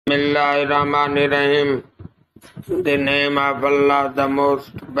Bismillahirrahmanirrahim. In the name of Allah, the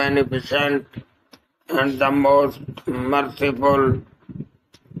most beneficent and the most merciful.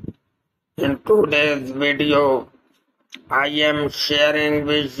 In today's video, I am sharing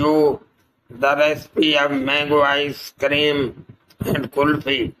with you the recipe of mango ice cream and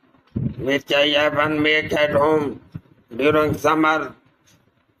kulfi, which I often make at home during summer.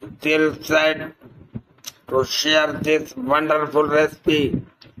 Till said to share this wonderful recipe.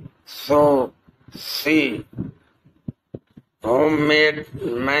 So, see, homemade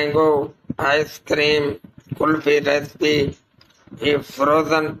mango ice cream kulfi recipe, a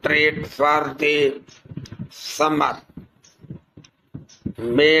frozen treat for the summer.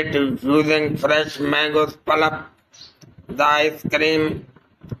 Made using fresh mangoes pulp, the ice cream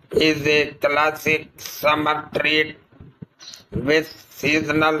is a classic summer treat with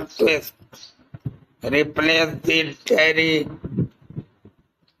seasonal twist. Replace the dairy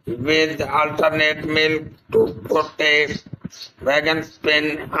with alternate milk to put a vegan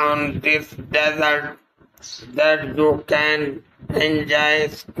spin on this dessert that you can enjoy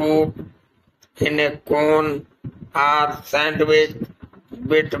scoop in a cone or sandwich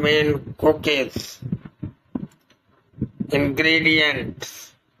between cookies.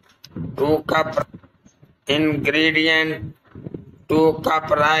 Ingredients: 2 cup ingredient 2 cup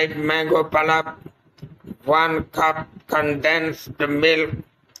ripe mango pulp, 1 cup condensed milk,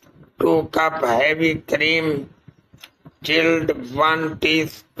 2 cup heavy cream, chilled 1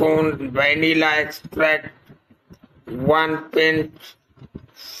 teaspoon vanilla extract, 1 pinch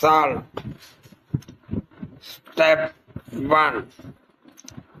salt. Step 1.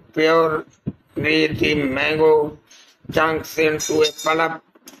 Puree the mango chunks into a pulp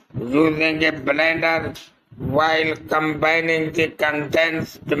using a blender while combining the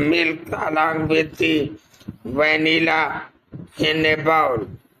condensed milk along with the vanilla in a bowl.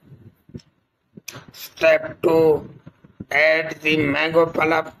 Step 2. Add the mango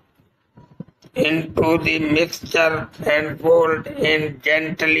pulp into the mixture and fold in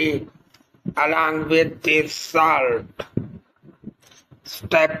gently along with the salt.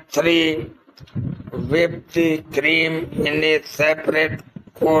 Step 3. Whip the cream in a separate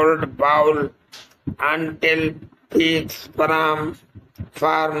cold bowl until peaks form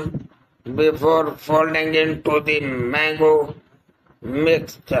before folding into the mango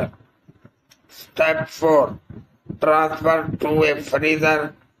mixture. Step 4. Transfer to a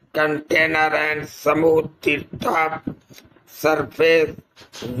freezer container and smooth the top surface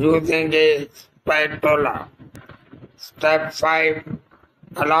using a spatula. Step 5.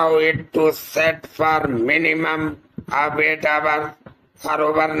 Allow it to set for minimum of 8 hours or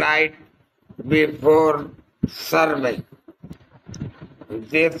overnight before serving.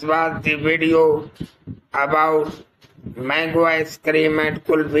 This was the video about mango ice cream and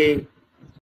kulfi.